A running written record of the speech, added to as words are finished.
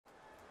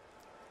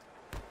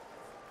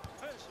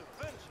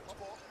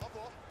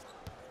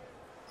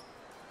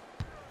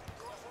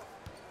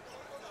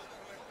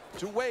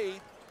To Wade.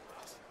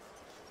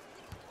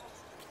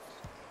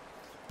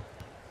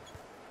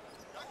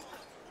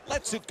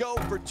 Lets it go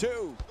for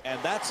 2. And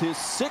that's his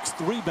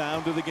 6th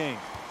rebound of the game.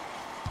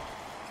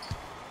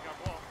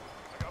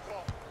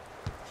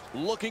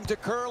 Looking to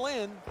curl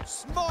in.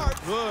 Smart.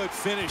 Good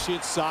finish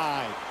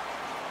inside.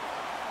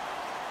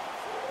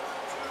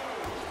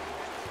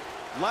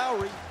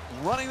 Lowry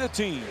running the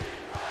team.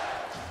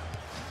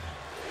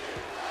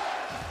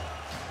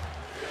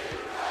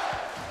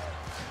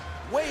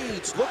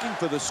 Wade's looking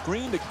for the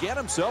screen to get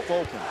himself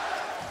open.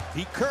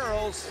 He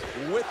curls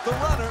with the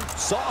runner.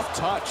 Soft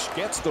touch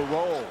gets the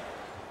roll.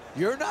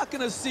 You're not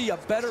going to see a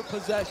better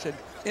possession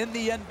in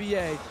the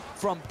NBA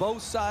from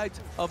both sides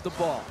of the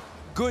ball.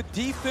 Good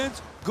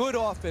defense, good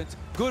offense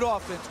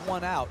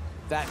won out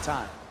that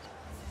time.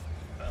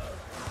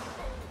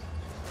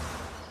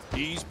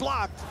 He's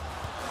blocked.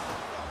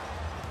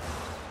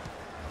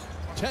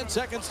 10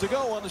 seconds to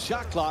go on the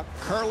shot clock.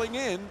 Curling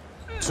in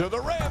to the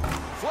rim.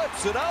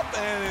 Flips it up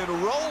and it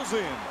rolls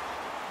in.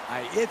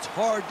 It's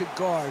hard to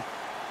guard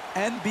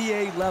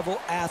NBA-level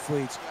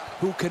athletes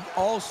who can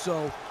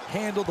also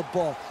handle the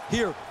ball.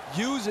 Here,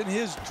 using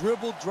his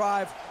dribble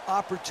drive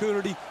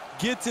opportunity,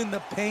 gets in the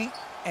paint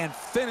and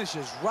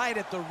finishes right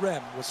at the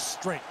rim with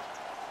strength.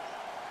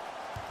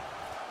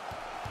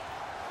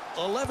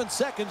 11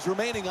 seconds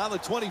remaining on the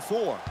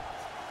 24.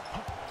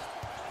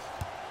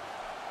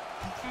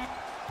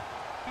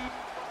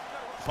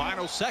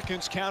 Final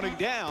seconds counting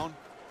down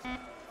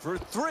for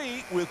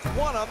 3 with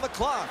 1 on the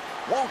clock.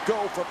 Won't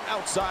go from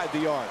outside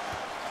the arc.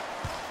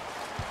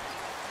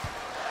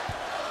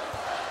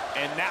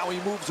 And now he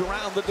moves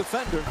around the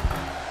defender.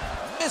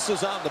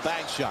 Misses on the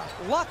bank shot.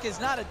 Luck is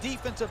not a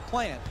defensive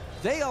plan.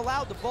 They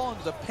allowed the ball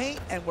into the paint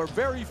and were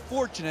very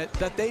fortunate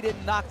that they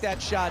didn't knock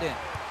that shot in.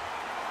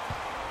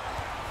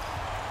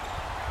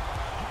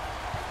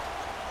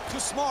 To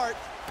Smart.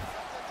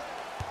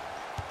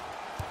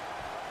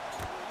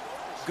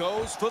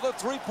 Goes for the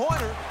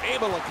three-pointer.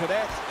 Able to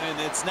connect, and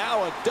it's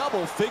now a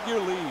double-figure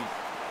lead.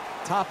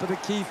 Top of the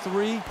key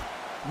 3,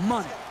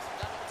 money.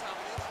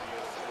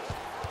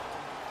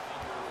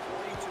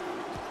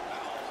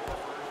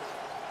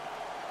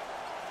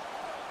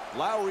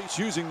 Lowry's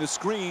using the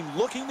screen,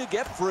 looking to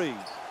get free.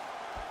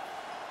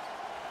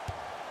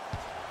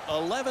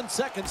 11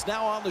 seconds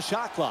now on the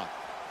shot clock.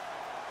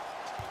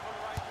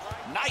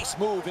 Nice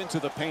move into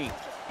the paint.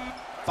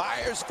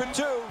 Fires for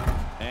 2.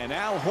 And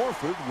Al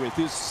Horford with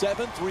his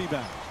 7th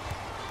rebound.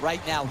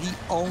 Right now, he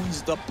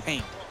owns the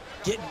paint,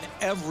 getting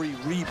every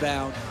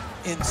rebound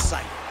in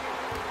sight.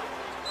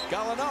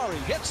 Gallinari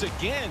hits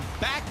again,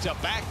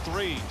 back-to-back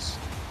threes.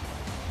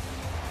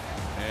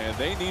 And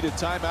they need a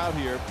timeout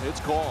here. It's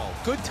called.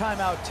 Good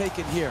timeout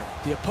taken here.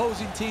 The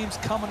opposing team's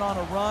coming on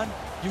a run.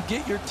 You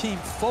get your team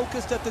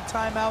focused at the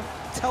timeout.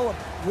 Tell them,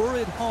 we're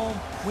at home.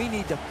 We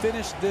need to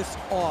finish this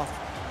off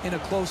in a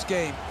close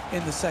game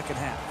in the second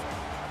half.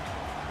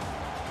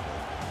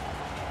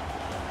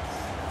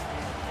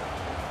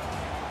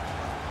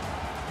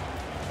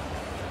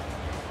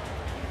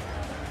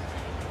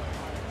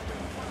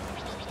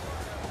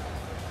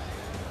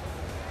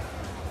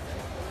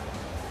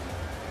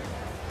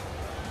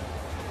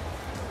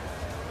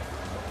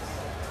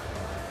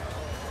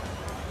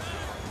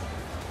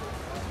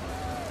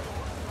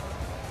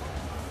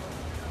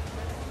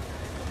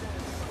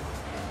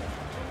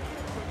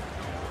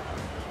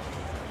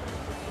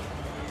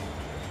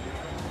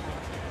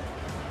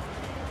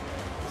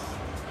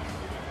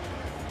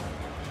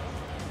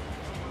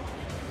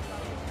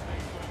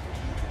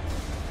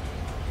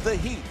 The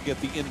Heat get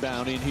the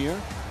inbound in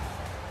here.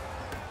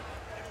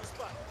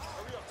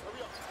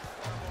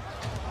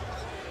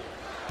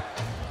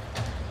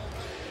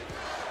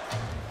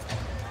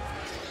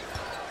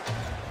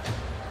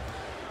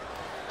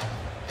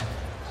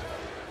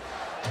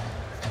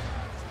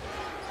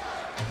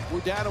 We're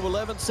down to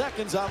 11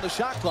 seconds on the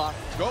shot clock.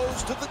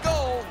 Goes to the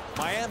goal.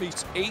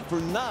 Miami's 8 for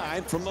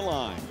 9 from the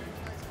line.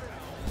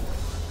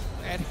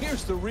 And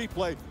here's the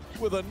replay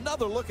with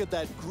another look at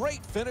that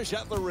great finish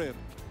at the rim.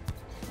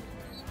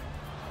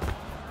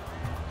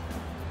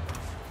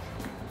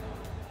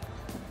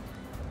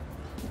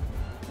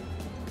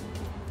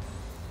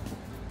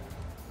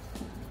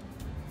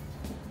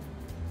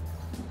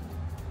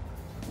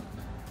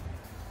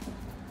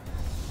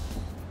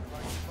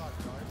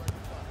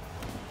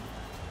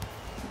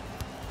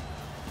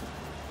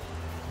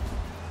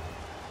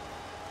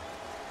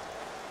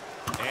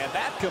 And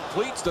that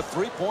completes the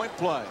three-point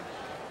play.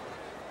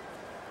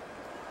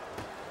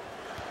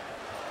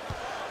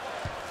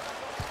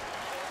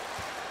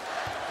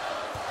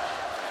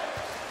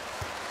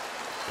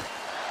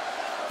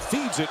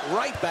 Feeds it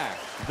right back.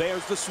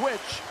 There's the switch.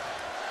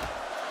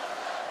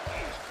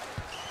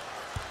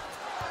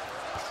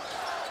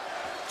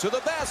 To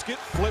the basket,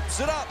 flips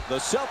it up. The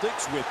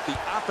Celtics with the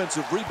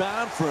offensive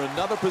rebound for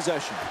another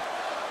possession.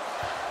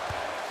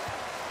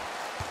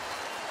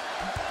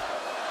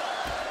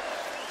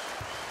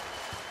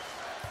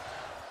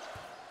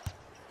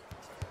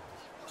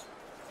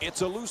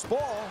 It's a loose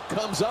ball.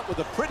 Comes up with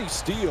a pretty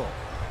steal.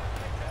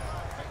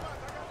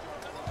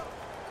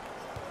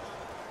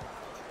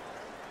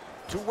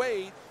 To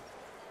Wade.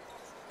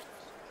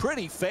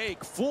 Pretty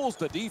fake. Fools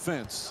the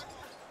defense.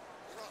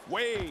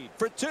 Wade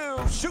for two.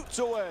 Shoots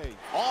away.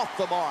 Off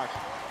the mark.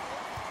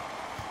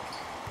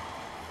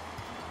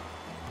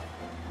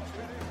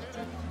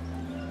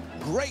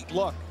 Great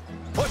look.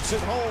 Puts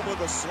it home with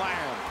a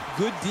slam.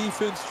 Good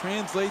defense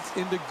translates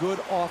into good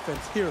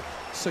offense. Here,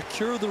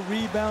 secure the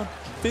rebound,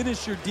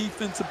 finish your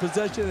defensive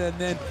possession, and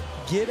then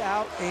get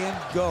out and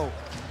go.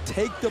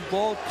 Take the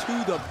ball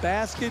to the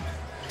basket,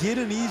 get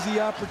an easy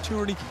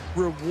opportunity,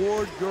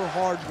 reward your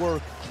hard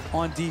work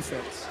on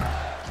defense.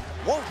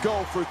 Won't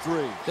go for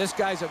three. This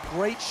guy's a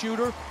great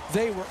shooter.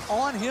 They were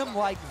on him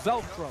like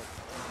Velcro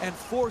and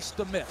forced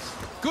the miss.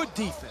 Good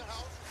defense.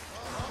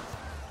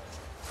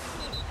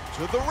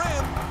 To the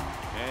rim.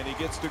 And he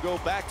gets to go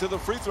back to the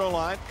free throw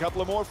line.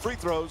 Couple of more free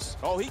throws.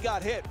 Oh, he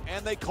got hit,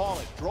 and they call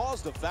it.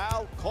 Draws the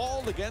foul,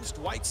 called against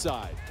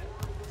Whiteside.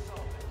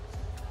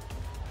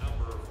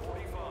 Number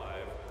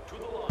 45 to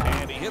the line.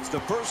 And he hits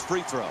the first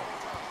free throw.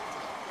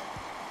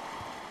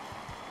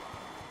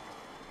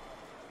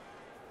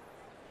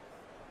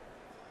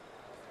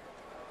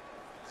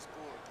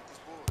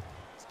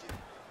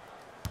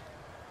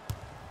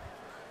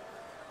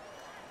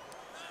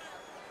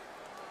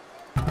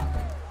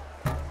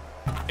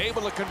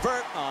 Able to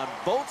convert on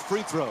both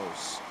free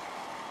throws.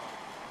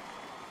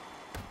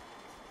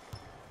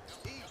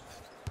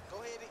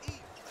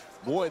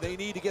 Boy, they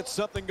need to get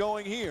something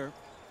going here.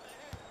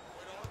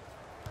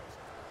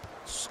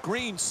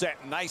 Screen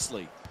set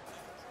nicely.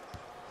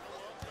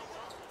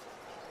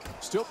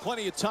 Still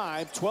plenty of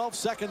time. 12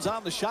 seconds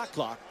on the shot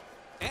clock.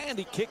 And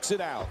he kicks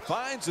it out.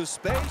 Finds a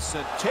space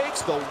and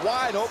takes the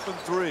wide open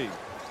three.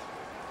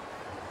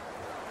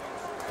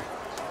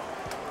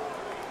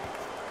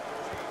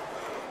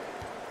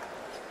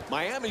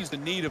 Miami's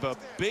in need of a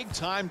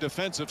big-time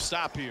defensive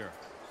stop here.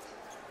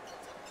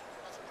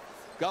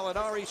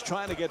 Gallinari's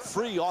trying to get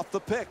free off the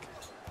pick.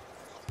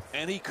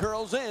 And he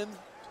curls in.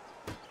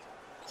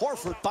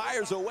 Horford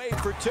fires away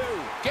for two.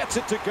 Gets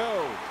it to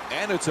go.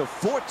 And it's a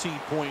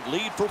 14-point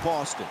lead for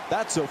Boston.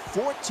 That's a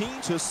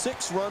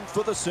 14-6 run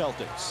for the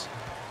Celtics.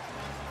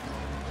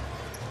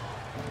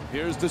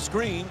 Here's the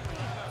screen.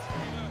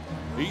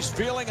 He's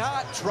feeling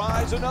hot.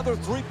 Tries another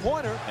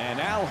three-pointer.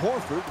 And Al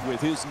Horford with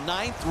his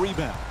 9th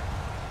rebound.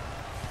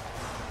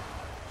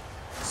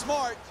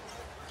 Smart.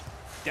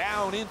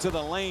 Down into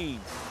the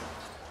lane.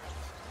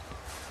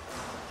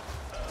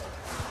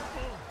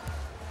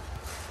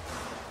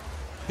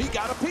 He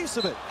got a piece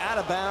of it. Out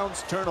of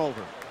bounds,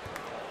 turnover.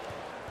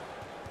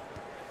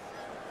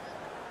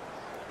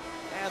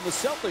 And the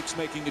Celtics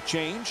making a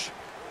change.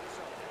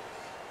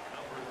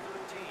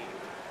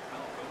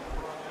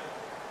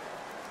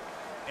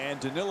 And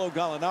Danilo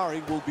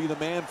Gallinari will be the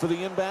man for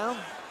the inbound.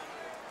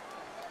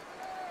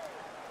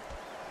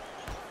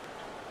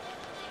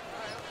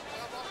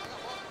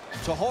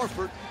 To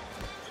Horford.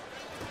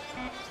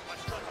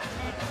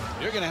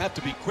 You're going to have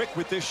to be quick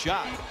with this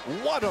shot.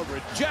 What a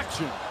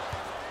rejection.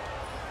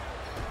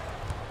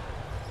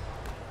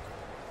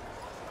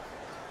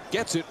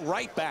 Gets it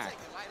right back.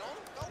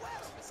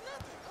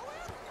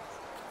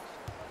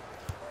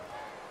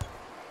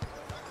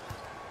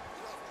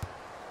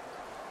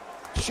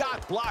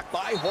 Shot blocked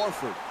by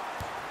Horford.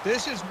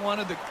 This is one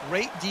of the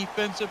great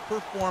defensive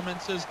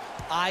performances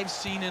I've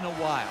seen in a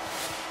while.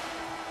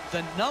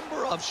 The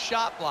number of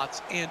shot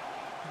blocks, and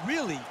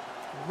really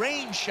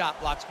range shot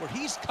blocks, where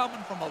he's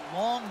coming from a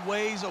long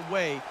ways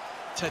away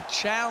to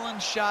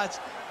challenge shots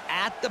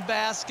at the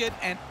basket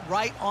and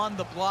right on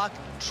the block.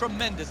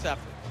 Tremendous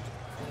effort.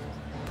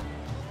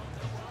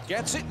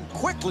 Gets it and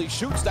quickly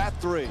shoots that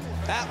three.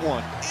 That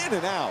one in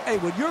and out. Hey,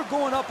 when you're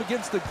going up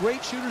against the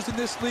great shooters in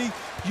this league,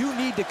 you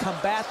need to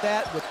combat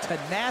that with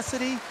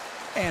tenacity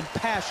and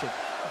passion.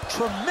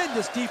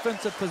 Tremendous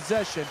defensive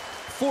possession,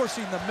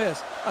 forcing the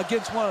miss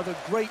against one of the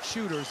great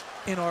shooters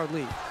in our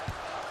league.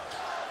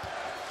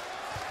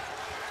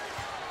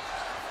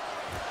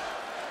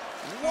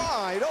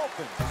 Wide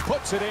open.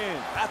 Puts it in.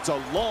 That's a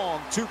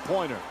long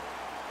two-pointer.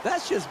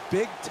 That's just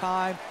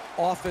big-time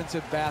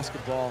offensive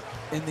basketball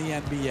in the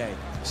NBA.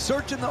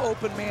 Searching the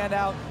open man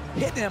out,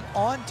 hitting him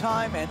on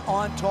time and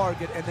on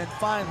target, and then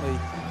finally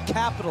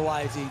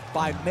capitalizing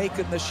by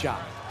making the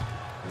shot.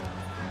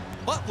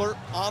 Butler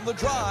on the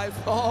drive.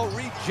 Oh,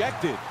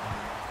 rejected.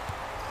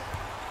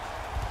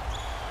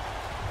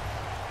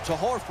 To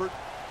Horford.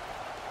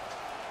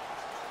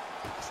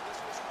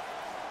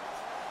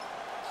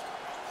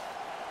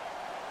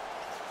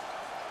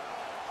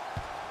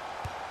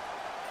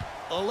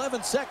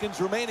 .11 seconds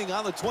remaining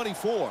on the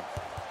 24.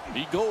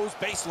 He goes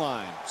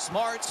baseline.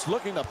 Smart's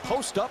looking to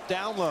post up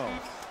down low.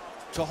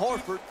 To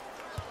Horford.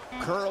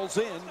 Curls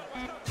in.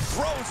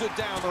 Throws it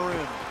down the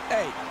rim.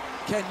 Hey,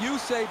 can you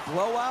say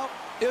blowout?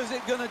 Is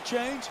it going to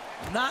change?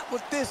 Not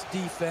with this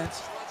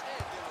defense.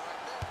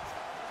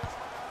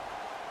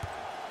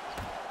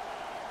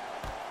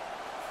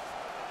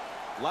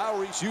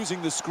 Lowry's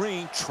using the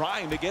screen,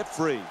 trying to get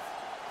free.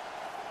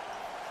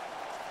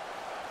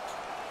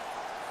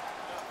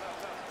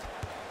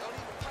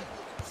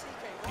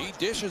 He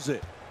dishes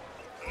it.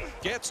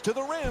 Gets to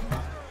the rim.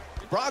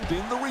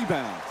 Brogdon the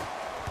rebound.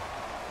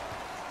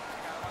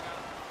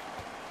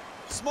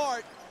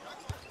 Smart.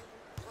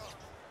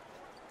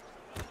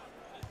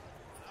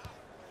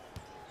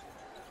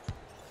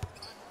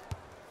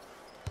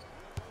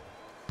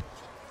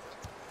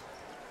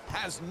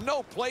 Has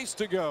no place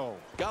to go.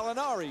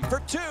 Gallinari for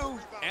two.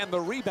 And the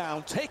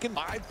rebound taken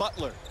by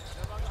Butler.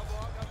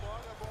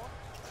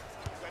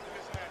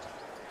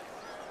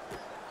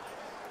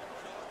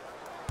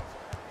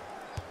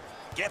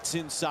 Gets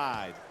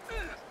inside.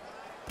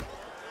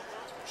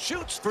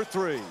 Shoots for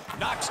three.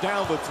 Knocks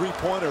down the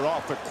three-pointer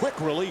off the quick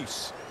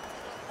release.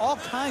 All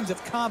kinds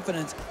of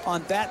confidence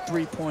on that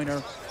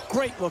three-pointer.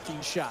 Great-looking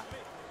shot.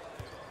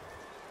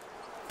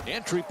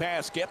 Entry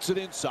pass gets it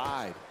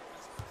inside.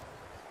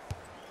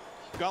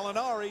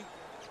 Gallinari.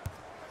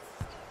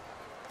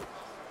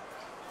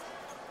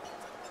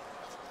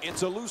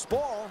 It's a loose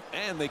ball,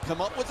 and they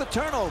come up with a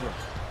turnover.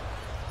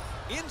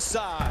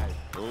 Inside.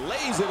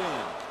 Lays it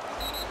in.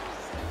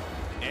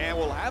 And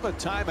we'll have a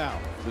timeout.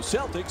 The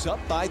Celtics up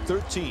by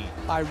 13.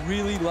 I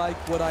really like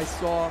what I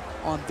saw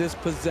on this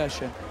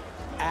possession.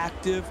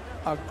 Active,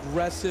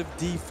 aggressive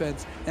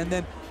defense. And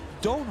then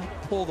don't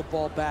pull the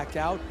ball back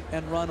out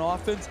and run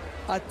offense.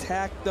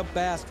 Attack the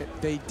basket.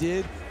 They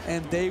did,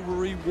 and they were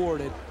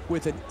rewarded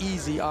with an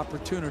easy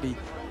opportunity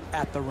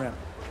at the rim.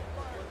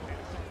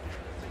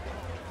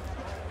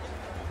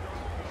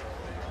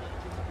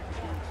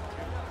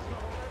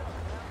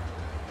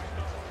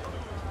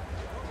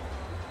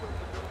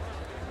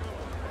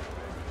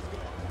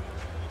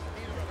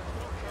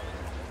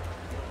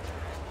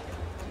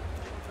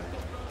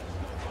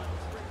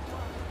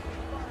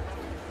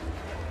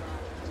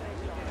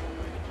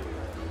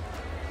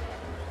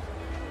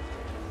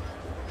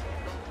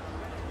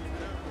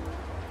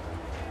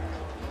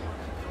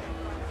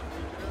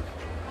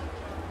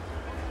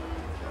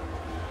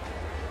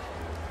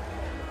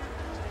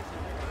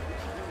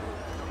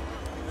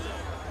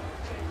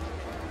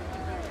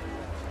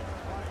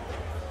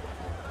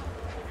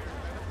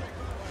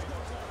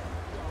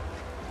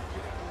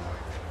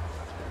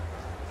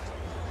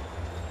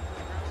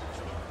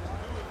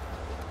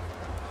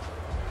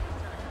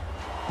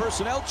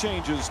 Personnel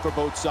changes for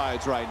both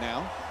sides right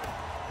now.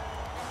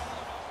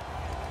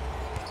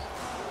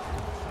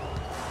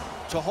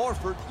 To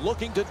Horford,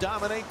 looking to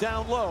dominate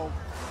down low.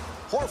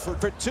 Horford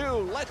for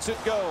two, lets it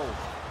go.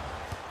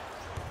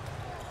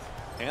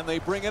 And they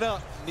bring it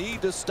up.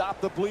 Need to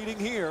stop the bleeding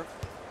here.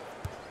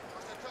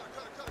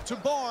 To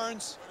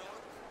Barnes.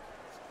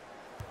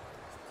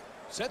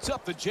 Sets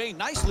up the J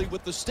nicely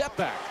with the step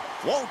back.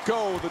 Won't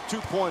go the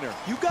two-pointer.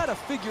 You got to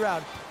figure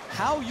out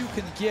how you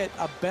can get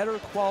a better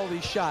quality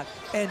shot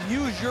and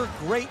use your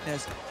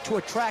greatness to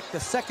attract the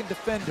second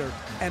defender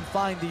and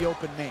find the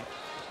open man.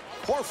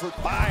 Horford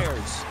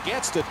fires,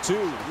 gets to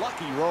two,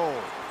 lucky roll.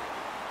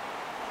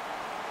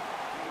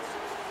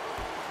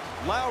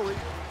 Lowry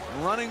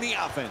running the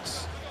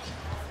offense.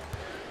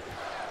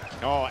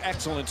 Oh,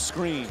 excellent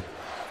screen.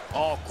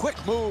 Oh, quick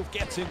move,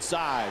 gets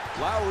inside.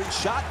 Lowry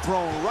shot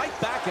thrown right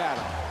back at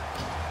him.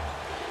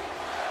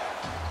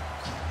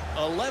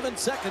 11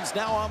 seconds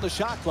now on the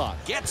shot clock.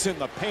 Gets in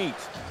the paint.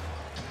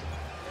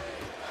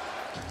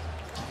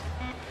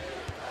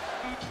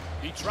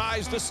 He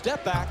tries to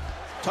step back.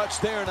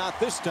 Touch there, not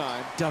this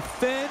time.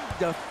 Defend,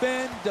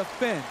 defend,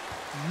 defend.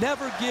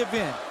 Never give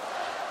in.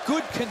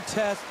 Good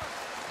contest,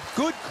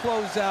 good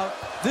closeout.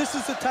 This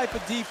is the type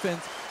of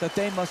defense that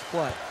they must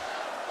play.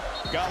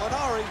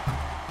 Gallinari.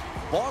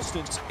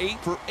 Boston's 8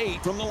 for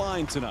 8 from the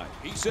line tonight.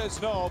 He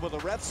says no, but the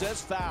ref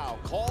says foul.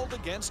 Called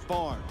against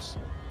Barnes.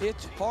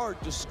 It's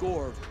hard to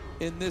score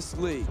in this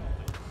league,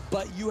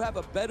 but you have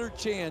a better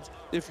chance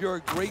if you're a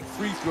great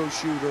free throw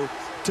shooter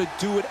to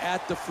do it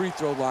at the free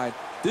throw line.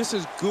 This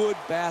is good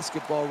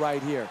basketball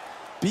right here.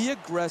 Be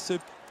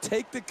aggressive,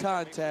 take the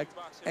contact,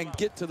 and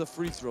get to the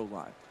free throw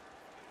line.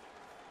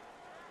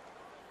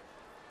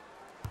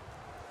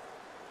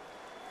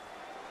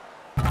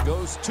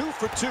 Goes 2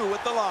 for 2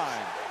 at the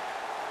line.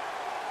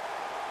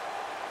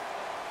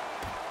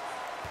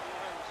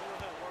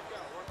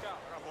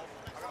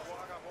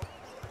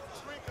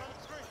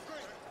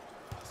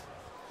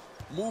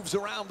 Moves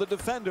around the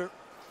defender.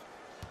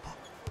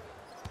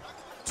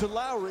 To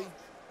Lowry.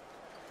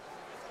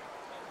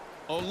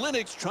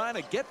 Olynyk's trying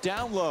to get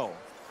down low.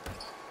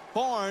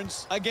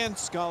 Barnes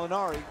against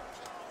Gallinari.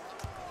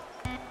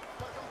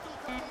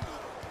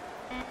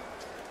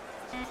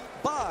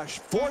 Bosch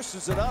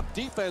forces it up.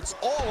 Defense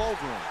all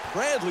over him.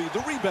 Bradley the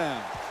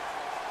rebound.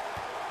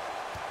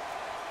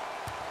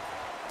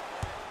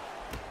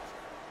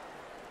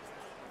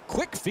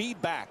 Quick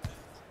feedback.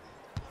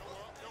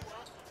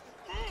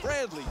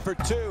 Bradley for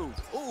two.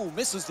 Ooh,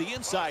 misses the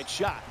inside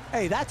shot.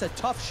 Hey, that's a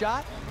tough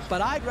shot,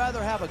 but I'd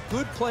rather have a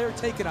good player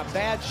taking a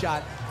bad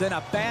shot than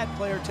a bad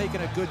player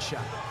taking a good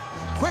shot.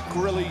 Quick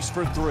release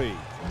for three.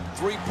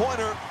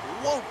 Three-pointer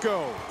won't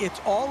go. It's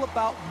all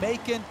about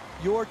making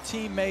your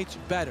teammates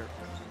better.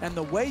 And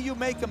the way you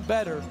make them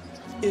better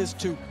is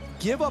to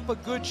give up a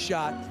good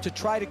shot to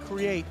try to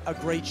create a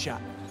great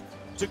shot.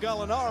 To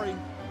Gallinari.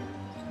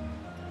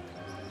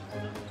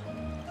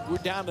 We're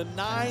down to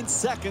 9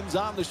 seconds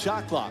on the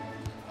shot clock.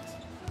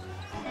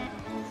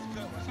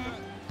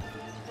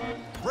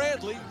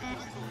 Bradley.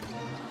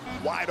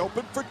 Wide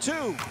open for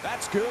 2.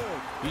 That's good.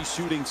 He's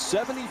shooting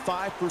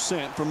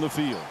 75% from the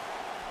field.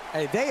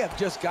 Hey, they have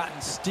just gotten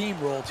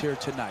steamrolled here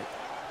tonight.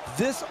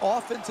 This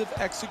offensive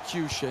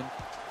execution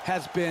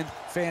has been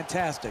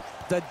fantastic.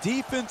 The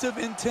defensive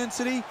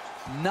intensity,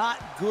 not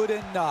good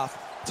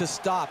enough to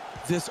stop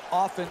this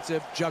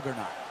offensive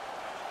juggernaut.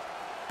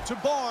 To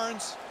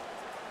Barnes.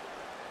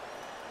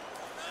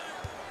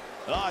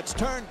 Oh, it's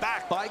turned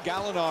back by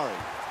Gallinari.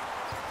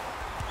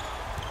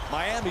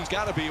 Miami's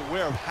got to be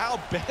aware of how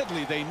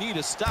badly they need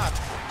a stop.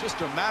 Just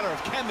a matter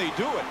of can they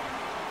do it.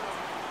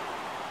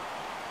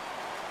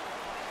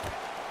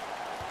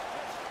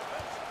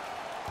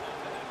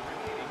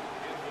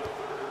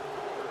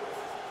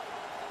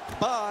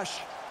 Bosch.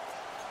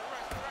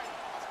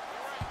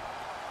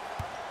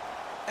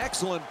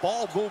 Excellent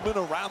ball movement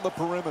around the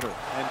perimeter.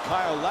 And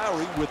Kyle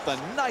Lowry with a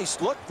nice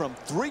look from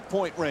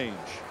three-point range.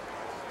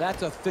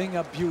 That's a thing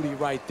of beauty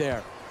right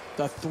there.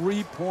 The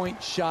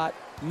three-point shot,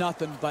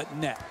 nothing but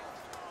net.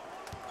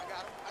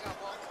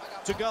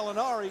 To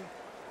Gallinari.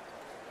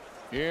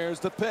 Here's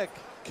the pick.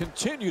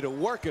 Continue to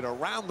work it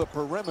around the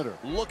perimeter.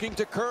 Looking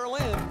to curl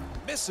in.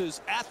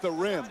 Misses at the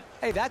rim.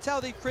 Hey, that's how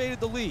they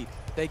created the lead.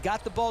 They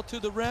got the ball to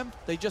the rim.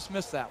 They just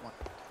missed that one.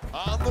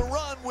 On the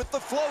run with the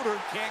floater.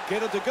 Can't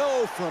get it to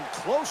go from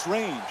close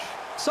range.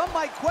 Some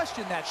might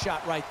question that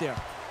shot right there.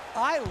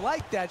 I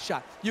like that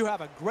shot. You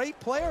have a great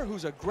player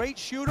who's a great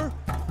shooter.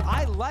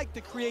 I like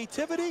the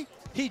creativity.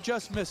 He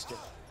just missed it.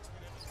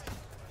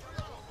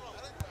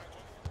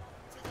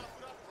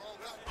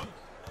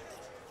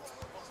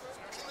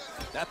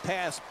 That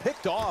pass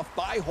picked off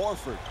by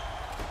Horford.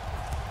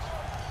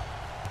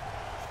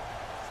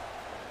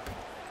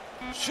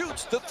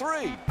 Shoots the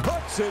 3.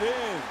 Puts it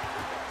in.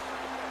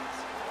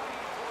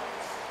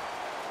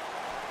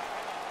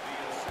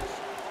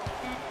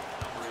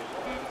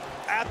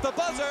 At the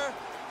buzzer.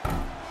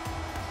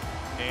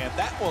 And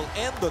that will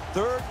end the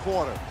third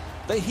quarter.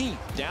 The Heat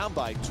down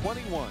by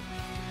 21.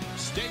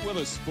 Stay with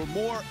us for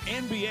more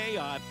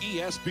NBA on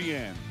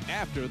ESPN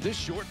after this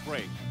short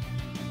break.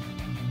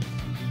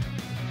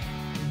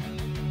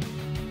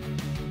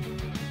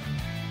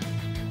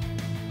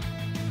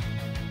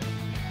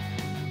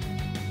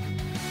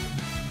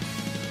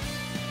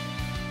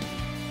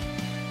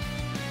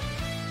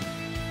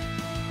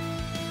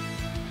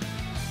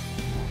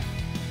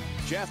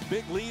 Jeff,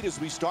 big lead as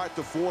we start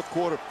the fourth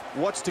quarter.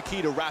 What's the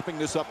key to wrapping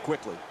this up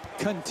quickly?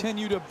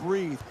 Continue to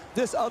breathe.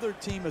 This other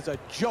team is a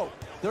joke.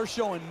 They're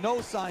showing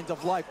no signs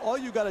of life. All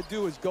you got to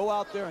do is go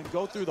out there and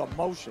go through the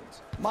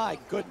motions. My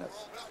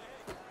goodness.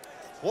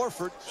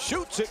 Horford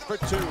shoots it for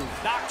 2.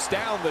 Knocks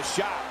down the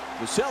shot.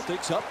 The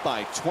Celtics up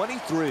by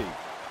 23.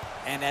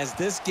 And as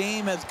this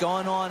game has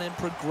gone on and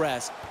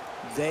progressed,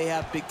 they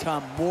have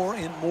become more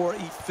and more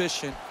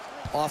efficient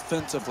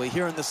offensively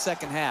here in the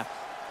second half.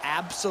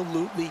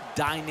 Absolutely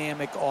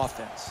dynamic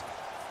offense.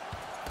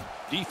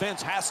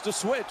 Defense has to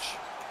switch.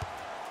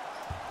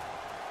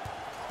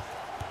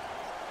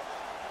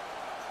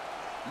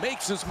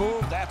 Makes his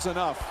move. That's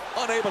enough.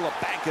 Unable to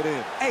bank it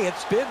in. Hey,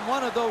 it's been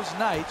one of those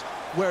nights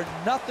where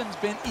nothing's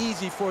been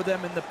easy for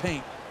them in the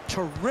paint.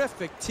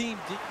 Terrific team.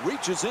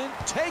 Reaches in.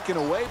 Taken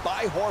away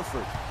by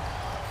Horford.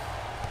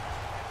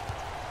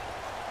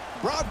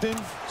 Brogdon.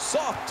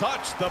 Soft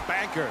touch. The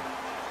banker.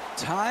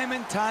 Time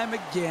and time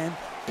again.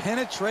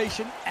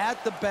 Penetration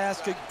at the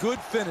basket, good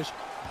finish.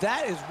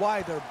 That is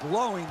why they're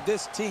blowing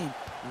this team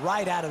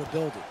right out of the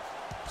building.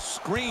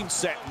 Screen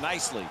set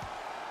nicely.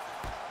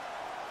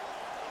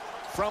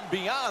 From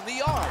beyond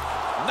the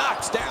arc,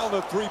 knocks down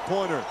the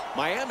three-pointer.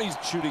 Miami's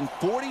shooting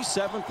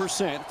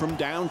 47% from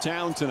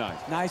downtown tonight.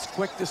 Nice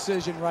quick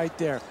decision right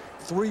there.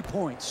 3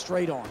 points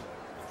straight on.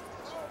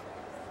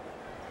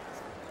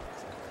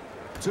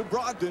 To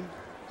Brogdon.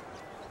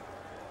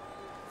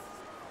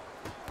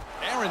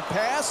 Aaron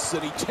pass,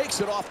 and he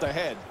takes it off the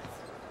head.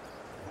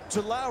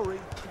 To Lowry.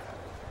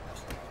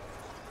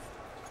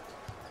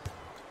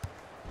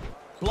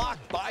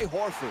 Blocked by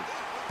Horford.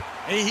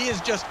 He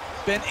has just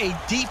been a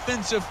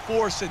defensive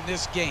force in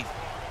this game.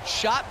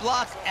 Shot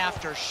block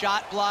after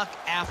shot block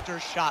after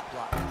shot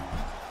block.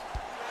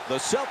 The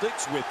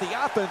Celtics with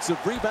the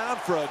offensive rebound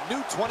for a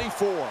new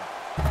 24.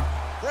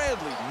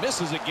 Bradley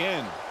misses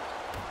again.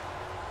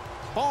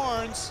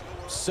 Barnes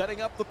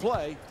setting up the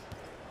play.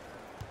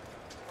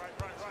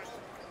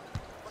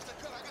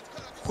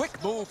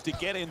 Quick move to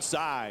get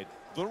inside.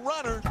 The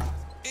runner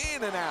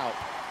in and out.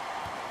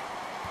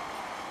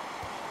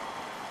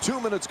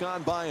 2 minutes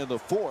gone by in the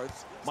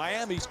fourth.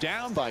 Miami's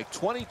down by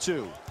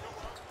 22.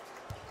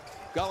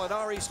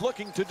 Gallinari's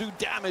looking to do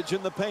damage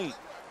in the paint.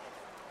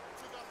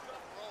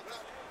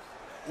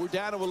 We're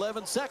down to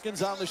 11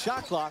 seconds on the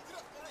shot clock.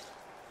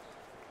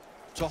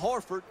 To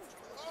Horford.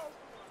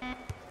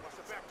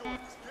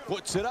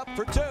 Puts it up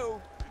for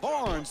 2.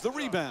 Barnes the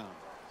rebound.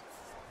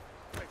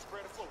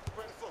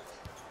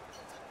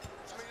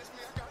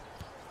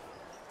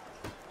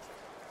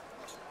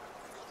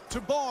 To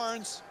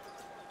Barnes.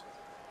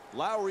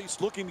 Lowry's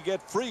looking to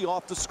get free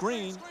off the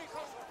screen.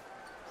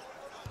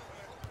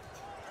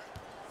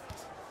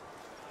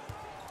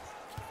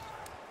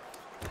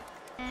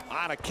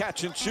 On a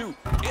catch and shoot.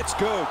 It's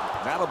good.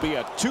 That'll be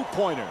a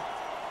two-pointer.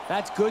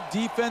 That's good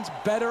defense,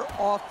 better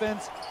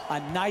offense, a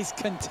nice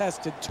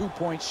contested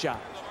two-point shot.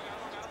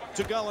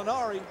 To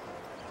Gallinari.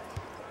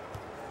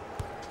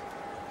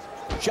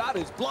 Shot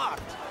is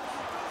blocked.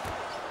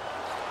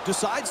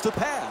 Decides to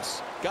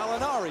pass.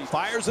 Gallinari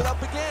fires it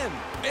up again.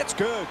 It's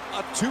good.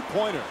 A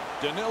two-pointer.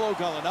 Danilo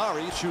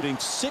Gallinari shooting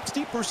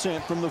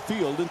 60% from the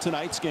field in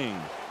tonight's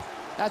game.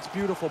 That's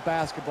beautiful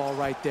basketball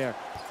right there.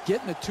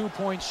 Getting a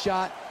two-point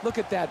shot. Look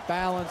at that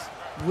balance,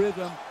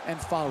 rhythm, and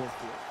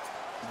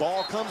follow-through.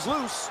 Ball comes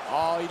loose.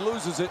 Oh, he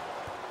loses it.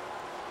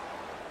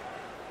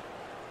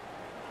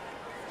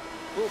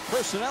 A little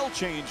personnel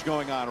change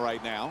going on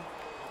right now.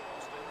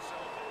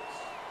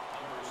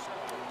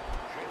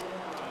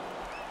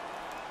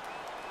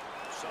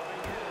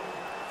 Subbing in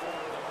for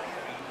the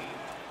Miami Heat,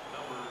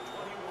 number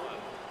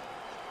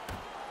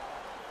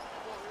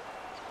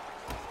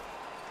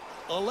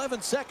 21.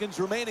 11 seconds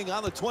remaining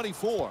on the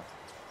 24.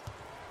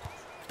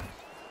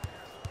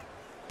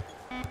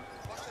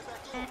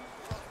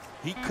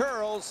 He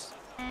curls,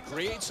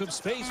 creates some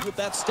space with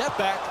that step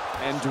back,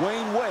 and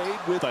Dwayne Wade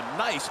with a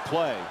nice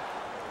play.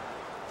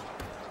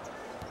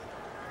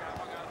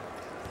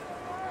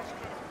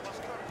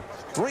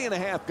 Three and a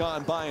half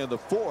gone by in the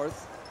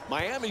fourth.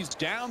 Miami's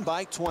down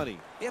by 20.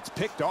 It's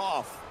picked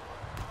off.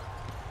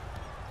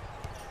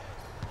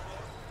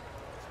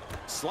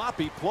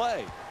 Sloppy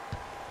play.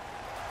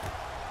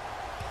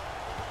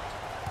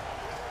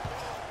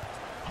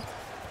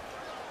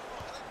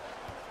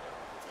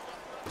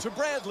 To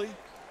Bradley.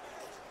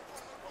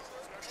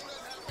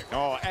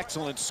 Oh,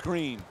 excellent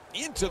screen.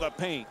 Into the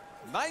paint.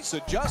 Nice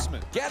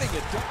adjustment. Getting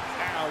it done.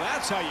 Now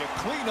that's how you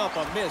clean up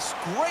a miss.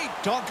 Great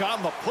dunk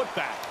on the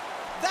putback.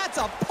 That's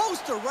a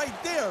poster right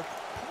there.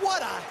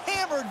 What a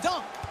hammer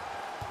dunk.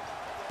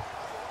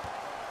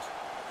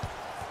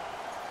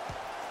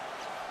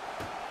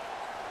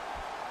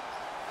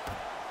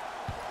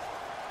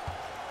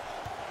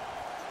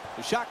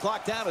 The shot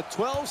clock down to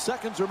 12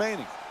 seconds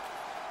remaining.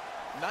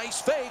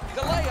 Nice fake.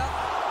 The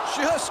layup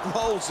just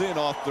rolls in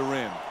off the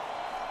rim.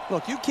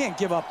 Look, you can't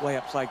give up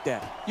layups like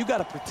that. You got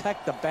to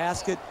protect the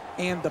basket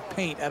and the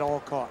paint at all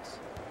costs.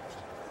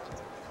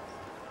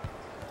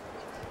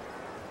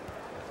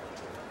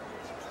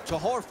 To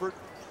Horford.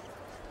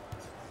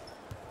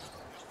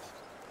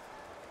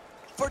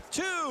 For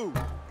two.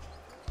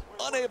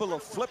 Unable to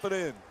flip it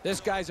in.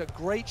 This guy's a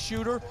great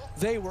shooter.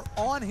 They were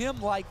on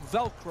him like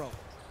Velcro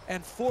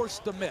and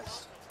forced the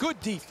miss. Good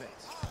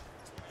defense.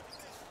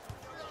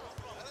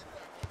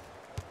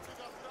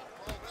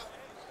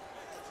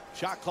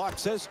 Shot clock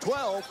says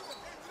 12.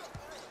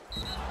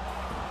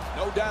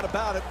 No doubt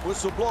about it.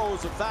 Whistle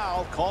blows, a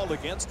foul called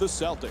against the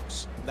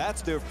Celtics.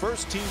 That's their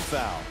first team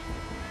foul.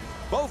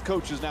 Both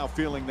coaches now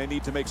feeling they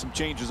need to make some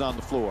changes on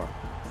the floor.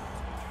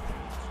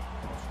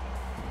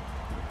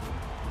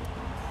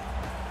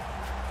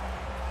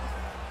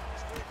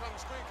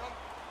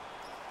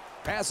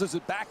 Passes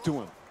it back to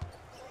him.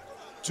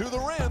 To the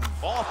rim.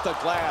 Off the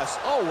glass.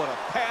 Oh, what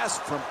a pass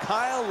from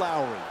Kyle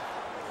Lowry.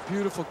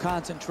 Beautiful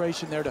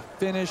concentration there to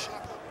finish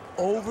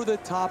over the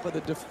top of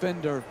the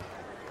defender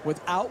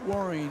without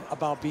worrying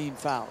about being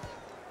fouled.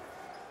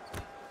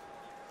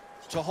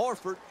 To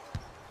Horford.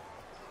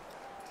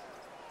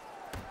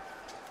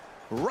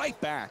 Right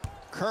back.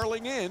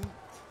 Curling in.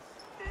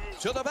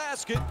 To the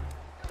basket.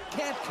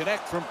 Can't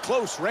connect from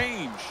close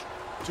range.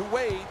 To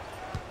Wade.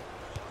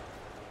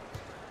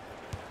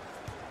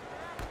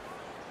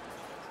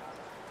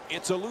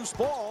 It's a loose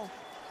ball.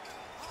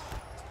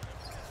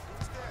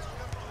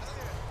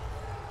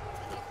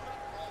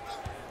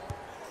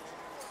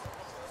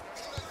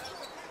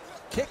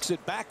 Kicks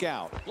it back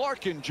out.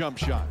 Larkin jump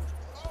shot.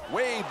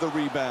 Wade the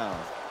rebound.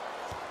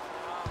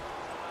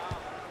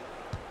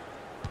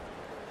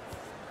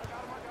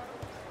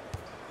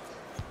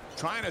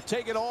 Trying to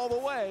take it all the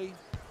way.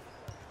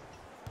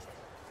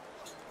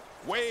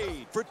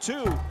 Wade for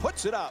two.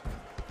 Puts it up.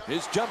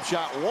 His jump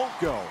shot won't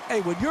go.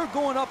 Hey, when you're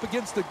going up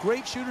against the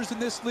great shooters in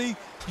this league,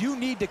 you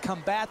need to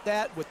combat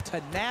that with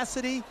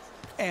tenacity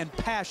and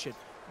passion.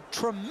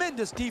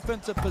 Tremendous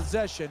defensive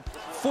possession,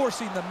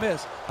 forcing the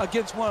miss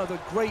against one of the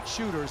great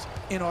shooters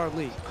in our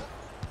league.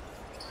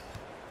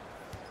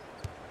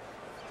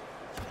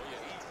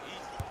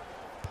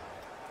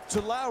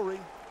 To Lowry.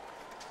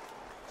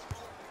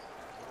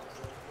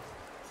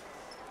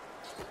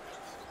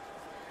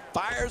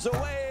 Fires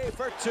away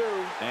for two.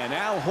 And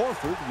Al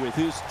Horford with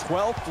his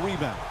 12th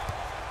rebound.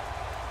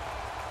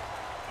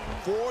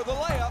 For the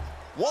layup.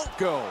 Won't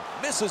go.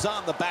 Misses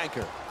on the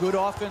banker. Good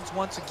offense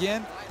once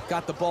again.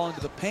 Got the ball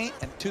into the paint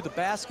and to the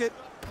basket.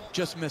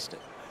 Just missed it.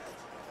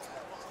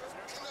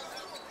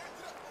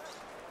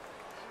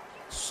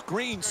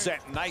 Screen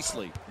set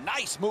nicely.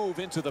 Nice move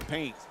into the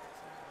paint.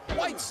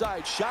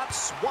 Whiteside shot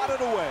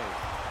swatted away.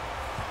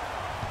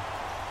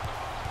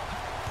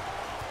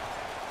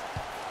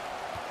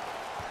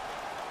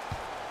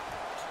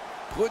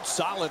 Good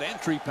solid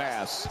entry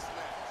pass.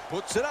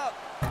 Puts it up.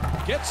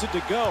 Gets it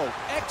to go.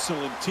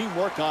 Excellent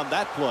teamwork on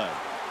that play.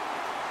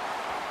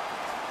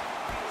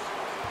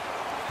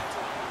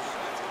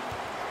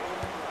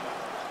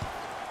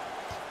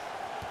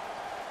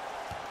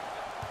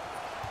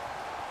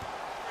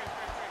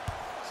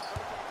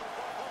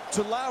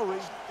 To Lowry.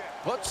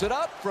 Puts it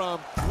up from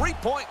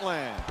three-point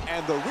land.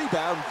 And the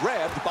rebound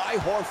grabbed by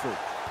Horford.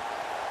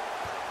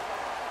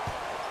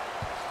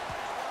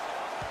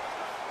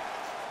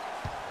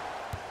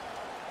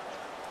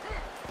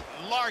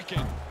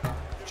 Larkin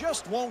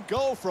just won't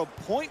go from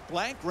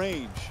point-blank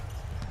range.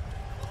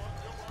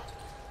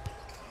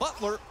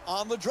 Butler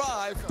on the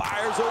drive,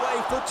 fires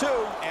away for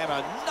two, and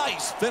a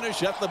nice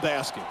finish at the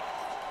basket.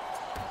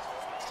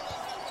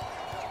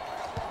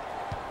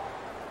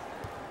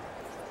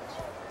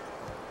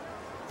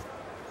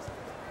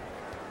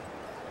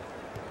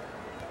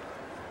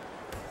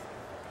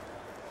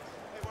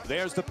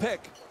 There's the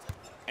pick,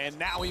 and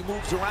now he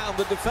moves around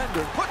the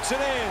defender, puts it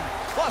in,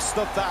 plus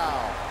the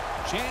foul.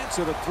 Chance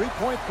at a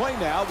three-point play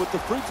now with the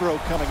free throw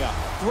coming up.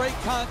 Great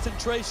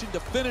concentration to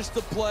finish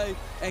the play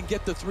and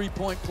get the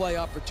three-point play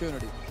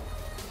opportunity.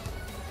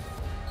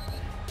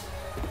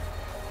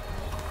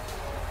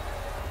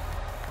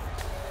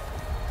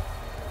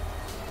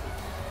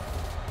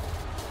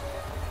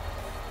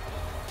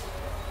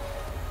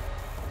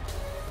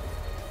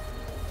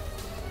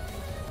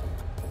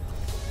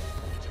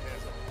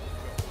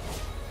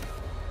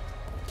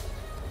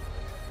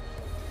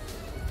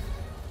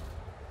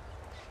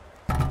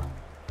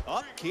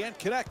 Can't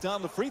connect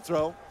on the free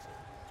throw.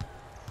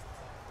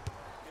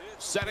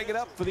 Setting it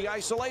up for the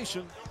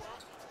isolation.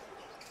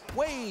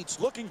 Wade's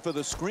looking for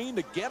the screen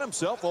to get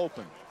himself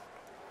open.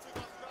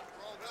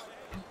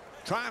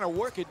 Trying to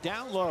work it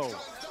down low.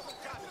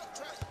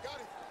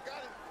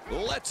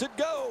 Lets it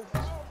go.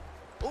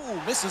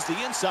 Ooh, misses the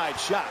inside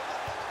shot.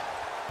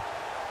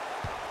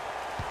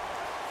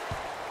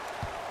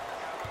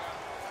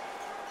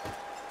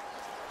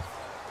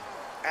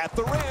 At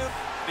the rim,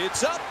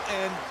 it's up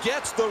and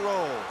gets the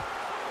roll.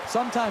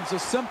 Sometimes the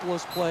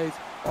simplest plays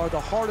are the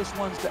hardest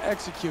ones to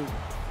execute.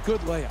 Good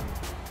layup.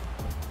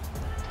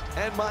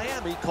 And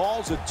Miami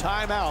calls a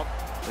timeout.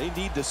 They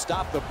need to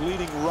stop the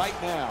bleeding right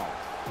now.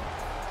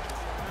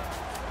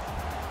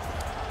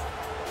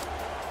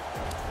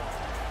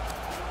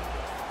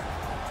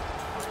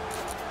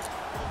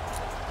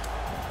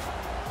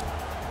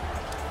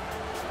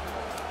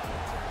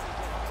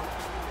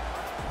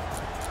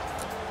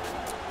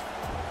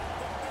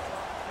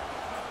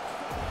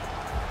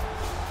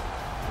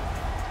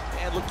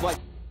 Looked like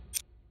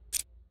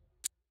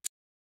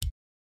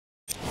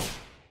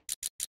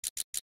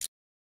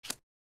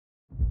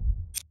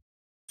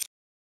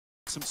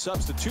some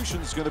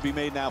substitutions going to be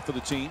made now for the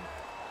team.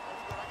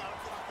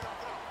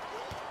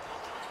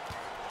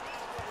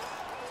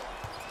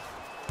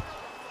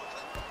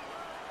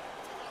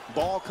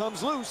 Ball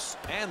comes loose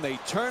and they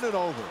turn it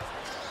over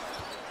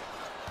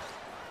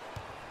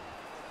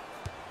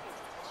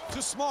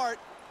to Smart.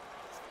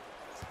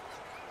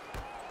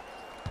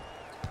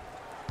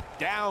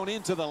 Down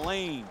into the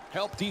lane.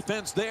 Help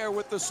defense there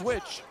with the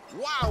switch.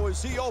 Wow,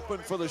 is he open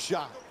for the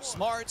shot.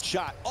 Smart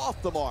shot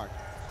off the mark.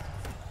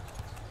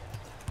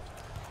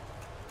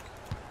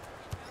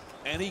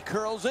 And he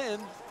curls in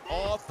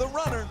off the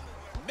runner.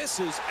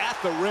 Misses at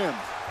the rim.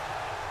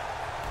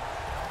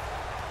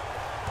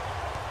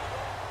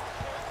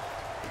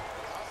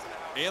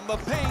 In the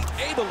paint,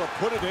 able to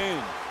put it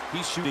in.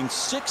 He's shooting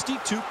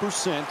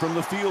 62% from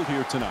the field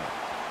here tonight.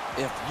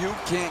 If you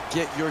can't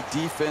get your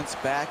defense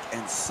back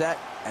and set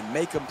and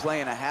make them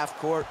play in a half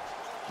court,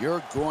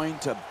 you're going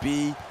to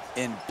be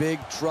in big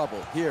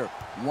trouble. Here,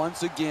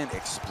 once again,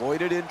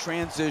 exploited in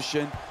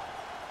transition,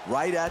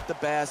 right at the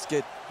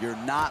basket. You're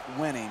not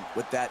winning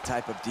with that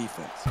type of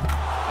defense.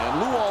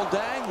 And Luol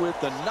Deng with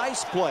the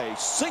nice play,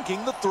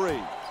 sinking the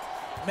three.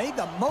 Made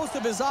the most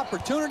of his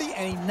opportunity,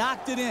 and he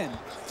knocked it in.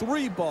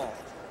 Three ball.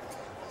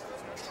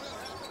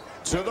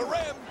 To the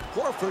rim.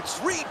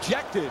 Horford's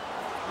rejected.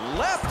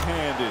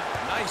 Left-handed.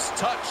 Nice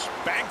touch.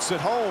 Banks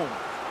it home.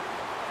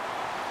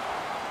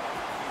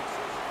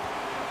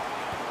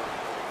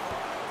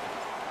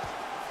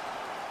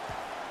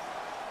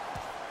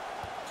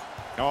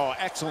 Oh,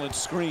 excellent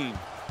screen.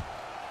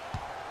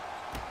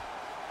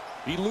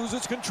 He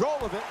loses control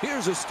of it.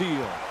 Here's a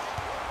steal.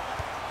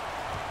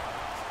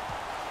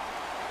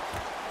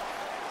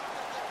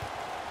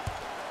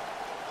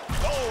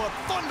 Oh,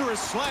 a thunderous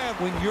slam.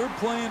 When you're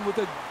playing with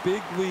a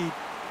big lead,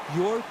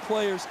 your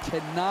players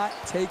cannot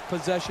take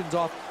possessions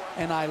off.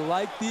 And I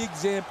like the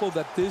example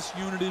that this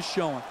unit is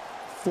showing.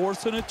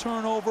 Forcing a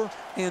turnover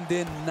and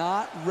then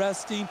not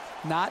resting,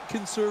 not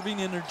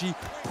conserving energy,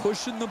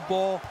 pushing the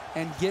ball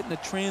and getting a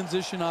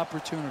transition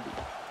opportunity.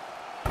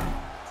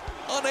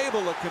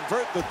 Unable to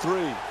convert the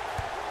three.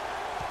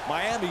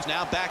 Miami's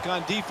now back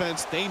on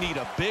defense. They need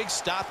a big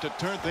stop to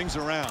turn things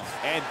around.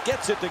 And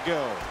gets it to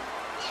go.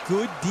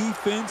 Good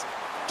defense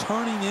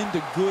turning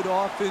into good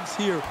offense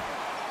here.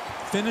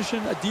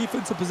 Finishing a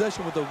defensive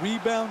possession with a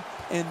rebound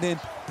and then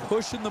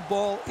pushing the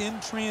ball in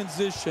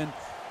transition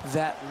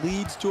that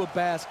leads to a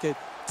basket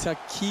to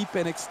keep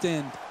and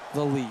extend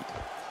the lead.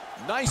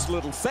 Nice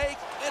little fake,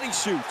 and he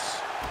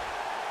shoots.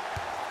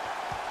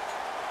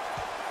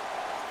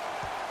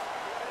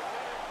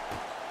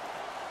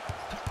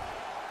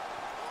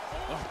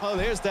 Oh,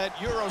 there's that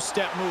Euro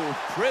step move.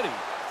 Pretty.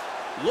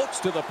 Looks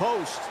to the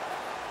post.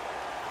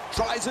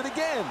 Tries it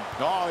again.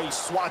 Oh, he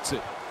swats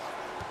it.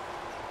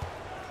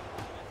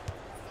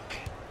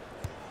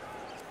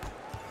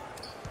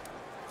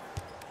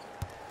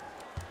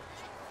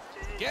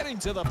 Getting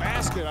to the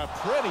basket, a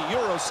pretty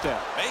Euro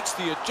step. Makes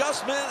the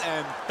adjustment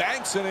and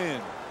banks it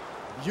in.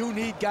 You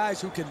need guys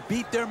who can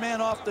beat their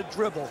man off the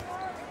dribble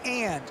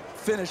and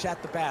finish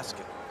at the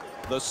basket.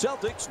 The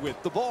Celtics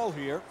with the ball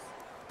here.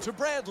 To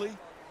Bradley.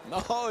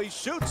 Oh, he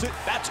shoots it.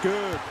 That's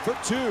good for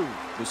two.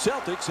 The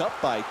Celtics up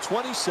by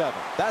 27.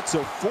 That's a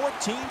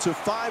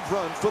 14-5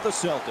 run for the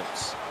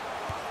Celtics.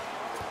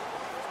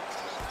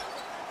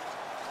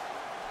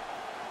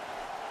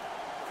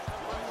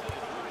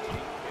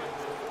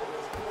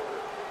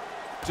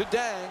 To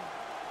Dang.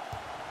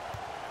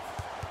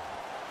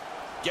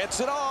 Gets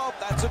it off.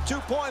 That's a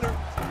two-pointer.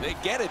 They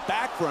get it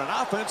back for an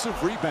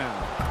offensive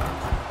rebound.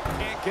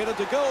 Can't get it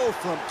to go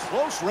from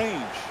close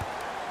range.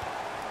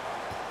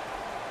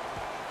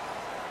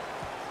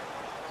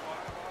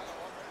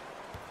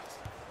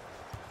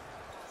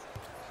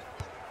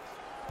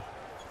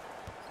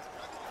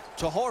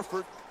 To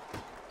Horford.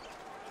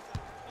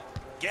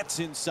 Gets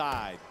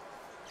inside.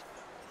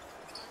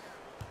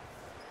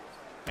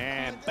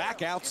 And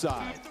back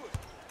outside.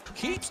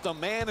 Keeps the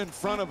man in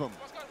front of him.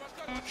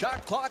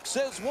 Shot clock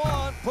says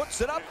one.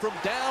 Puts it up from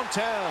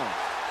downtown.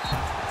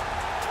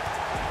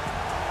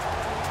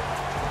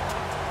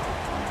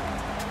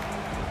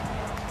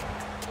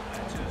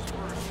 That's his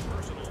first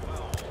personal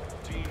foul.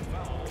 Team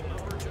foul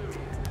number 2.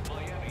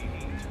 Miami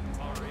Heat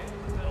are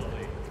in the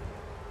penalty.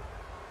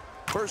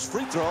 First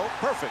free throw,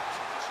 perfect.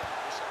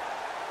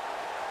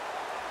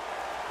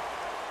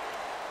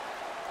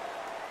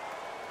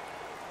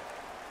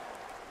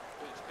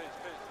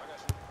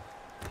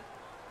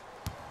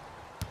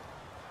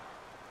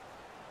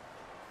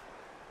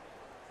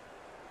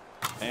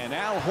 And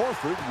Al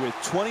Horford with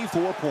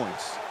 24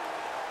 points.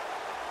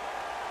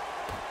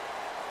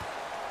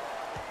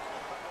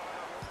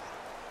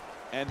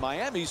 And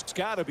Miami's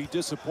got to be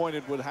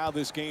disappointed with how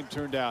this game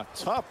turned out.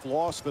 Tough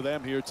loss for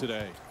them here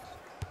today.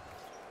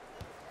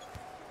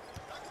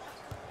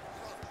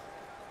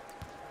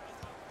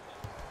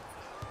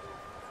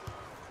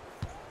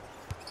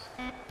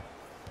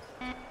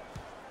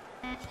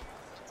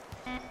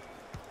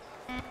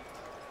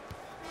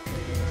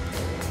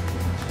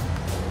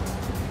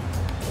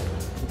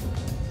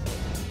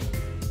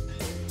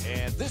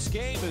 This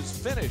game is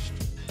finished.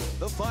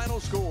 The final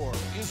score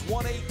is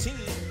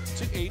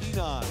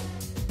 118-89.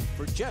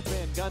 For Jeff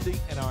Van Gundy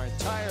and our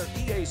entire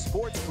EA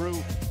Sports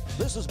crew,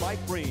 this is Mike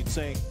Breen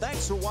saying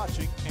thanks for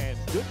watching and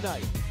good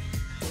night.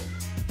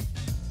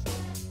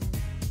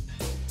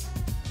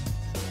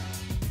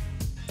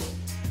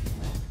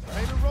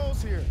 Raymond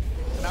Rose here,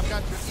 and I've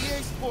got your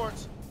EA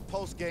Sports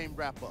post-game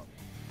wrap-up.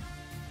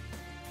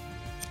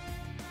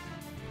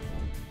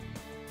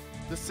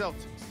 The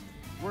Celtics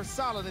were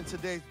solid in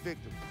today's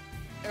victory.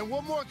 And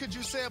what more could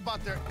you say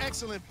about their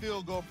excellent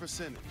field goal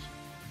percentage?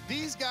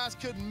 These guys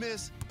couldn't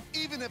miss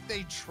even if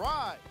they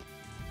tried.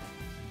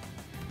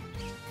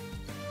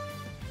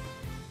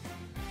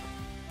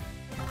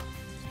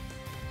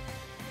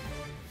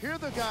 Here are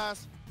the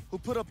guys who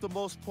put up the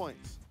most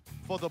points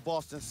for the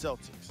Boston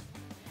Celtics.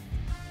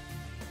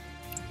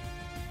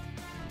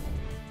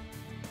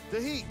 The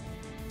Heat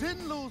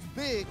didn't lose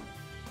big,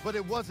 but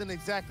it wasn't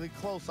exactly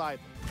close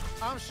either.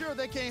 I'm sure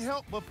they can't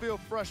help but feel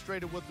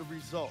frustrated with the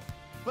result.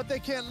 But they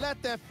can't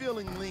let that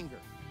feeling linger.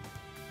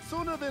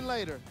 Sooner than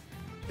later,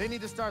 they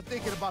need to start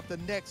thinking about the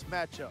next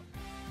matchup.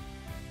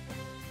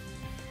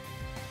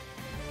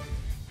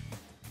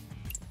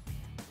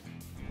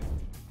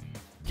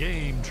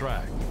 Game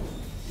track.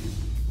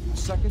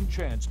 Second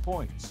chance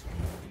points.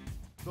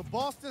 The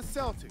Boston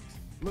Celtics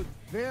looked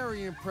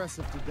very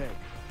impressive today,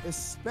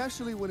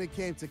 especially when it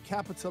came to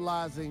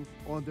capitalizing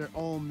on their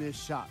own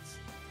missed shots.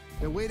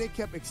 The way they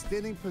kept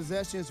extending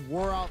possessions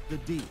wore out the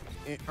D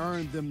and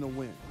earned them the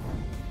win.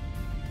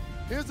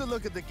 Here's a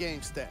look at the game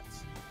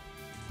stats.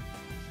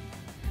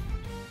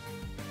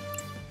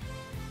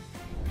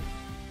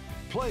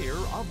 Player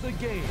of the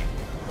game.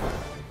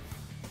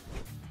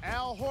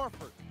 Al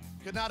Horford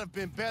could not have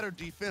been better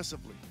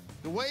defensively.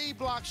 The way he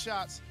blocked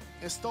shots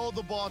and stole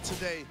the ball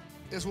today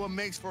is what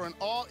makes for an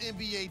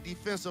all-NBA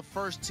defensive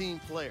first-team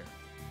player.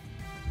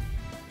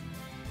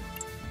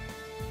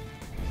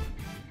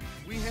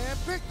 We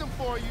handpicked them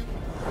for you.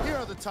 Here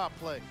are the top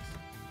plays.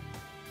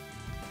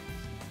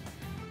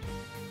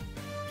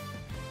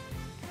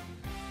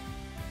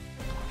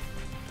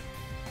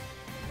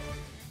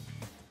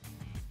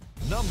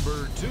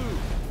 Number 2.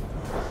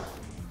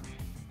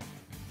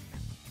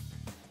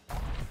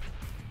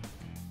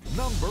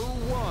 Number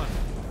 1.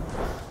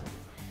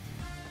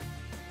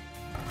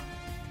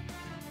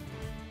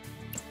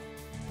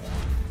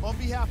 On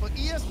behalf of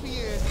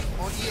ESPN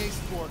on EA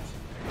Sports,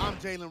 I'm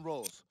Jalen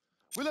Rose.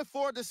 We look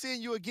forward to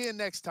seeing you again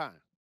next time.